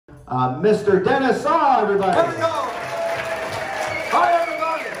Mr. Dennis Saw, everybody. Here we go. Hi,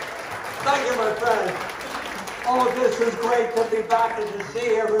 everybody. Thank you, my friend. Oh, this is great to be back and to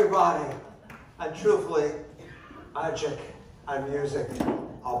see everybody. And truthfully, magic and music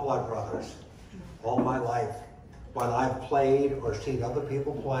are blood brothers. All my life, when I've played or seen other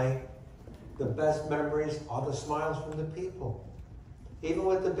people play, the best memories are the smiles from the people. Even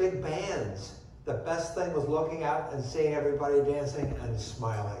with the big bands, the best thing was looking out and seeing everybody dancing and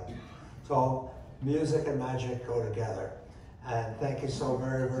smiling. So music and magic go together. And thank you so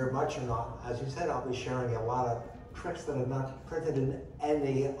very, very much. And as you said, I'll be sharing a lot of tricks that are not printed in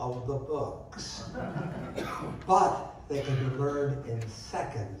any of the books. But they can be learned in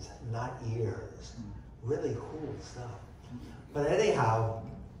seconds, not years. Really cool stuff. But anyhow,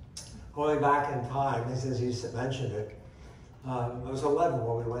 going back in time, as you mentioned it, I was 11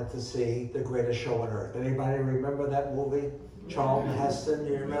 when we went to see The Greatest Show on Earth. Anybody remember that movie? Charlton Heston,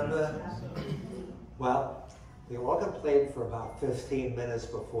 do you remember? Well, the organ played for about 15 minutes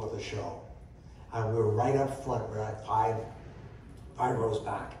before the show. And we were right up front, we were like five rows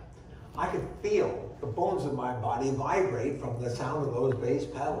back. I could feel the bones of my body vibrate from the sound of those bass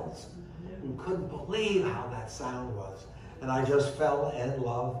pedals. You couldn't believe how that sound was. And I just fell in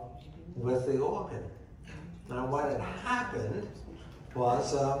love with the organ. Now what had happened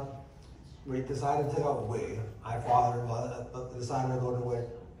was we decided to go, my father and mother decided to go to an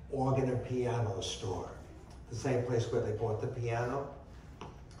organ and piano store, the same place where they bought the piano.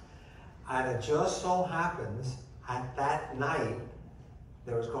 And it just so happens, at that night,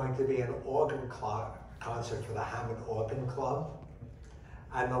 there was going to be an organ concert for the Hammond Organ Club.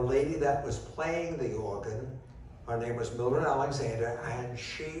 And the lady that was playing the organ, her name was Mildred Alexander, and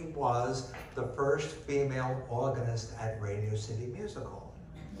she was the first female organist at Radio City Music Hall.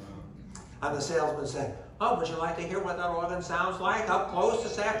 And the salesman said, oh, would you like to hear what that organ sounds like up close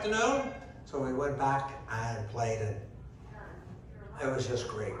this afternoon? So we went back and played it. It was just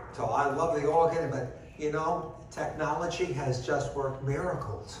great. So I love the organ, but you know, technology has just worked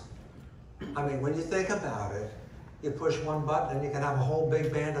miracles. I mean, when you think about it, you push one button and you can have a whole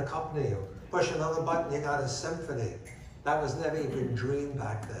big band accompany you. Push another button, you got a symphony. That was never even dreamed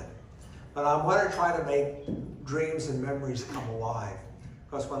back then. But I'm going to try to make dreams and memories come alive.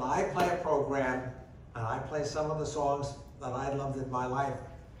 Because when I play a program and I play some of the songs that I loved in my life,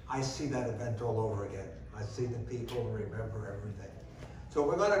 I see that event all over again. I see the people and remember everything. So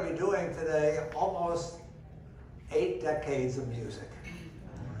we're going to be doing today almost 8 decades of music.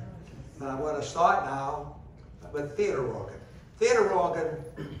 And I'm going to start now with theater organ. Theater organ,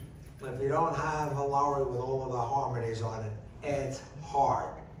 if you don't have a Lowry with all of the harmonies on it, it's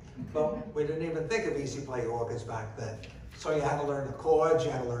hard. But we didn't even think of easy play organs back then. So you had to learn the chords, you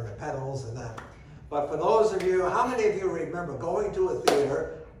had to learn the pedals and that. But for those of you, how many of you remember going to a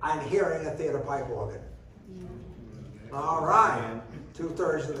theater and hearing a theater pipe organ? All right,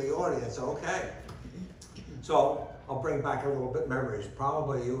 2/3 of the audience, okay. So I'll bring back a little bit memories.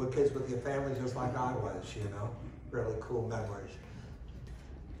 Probably you were kids with your family just like I was, you know, really cool memories.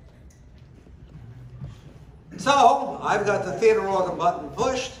 So I've got the theater organ button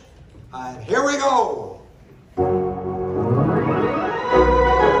pushed, and here we go.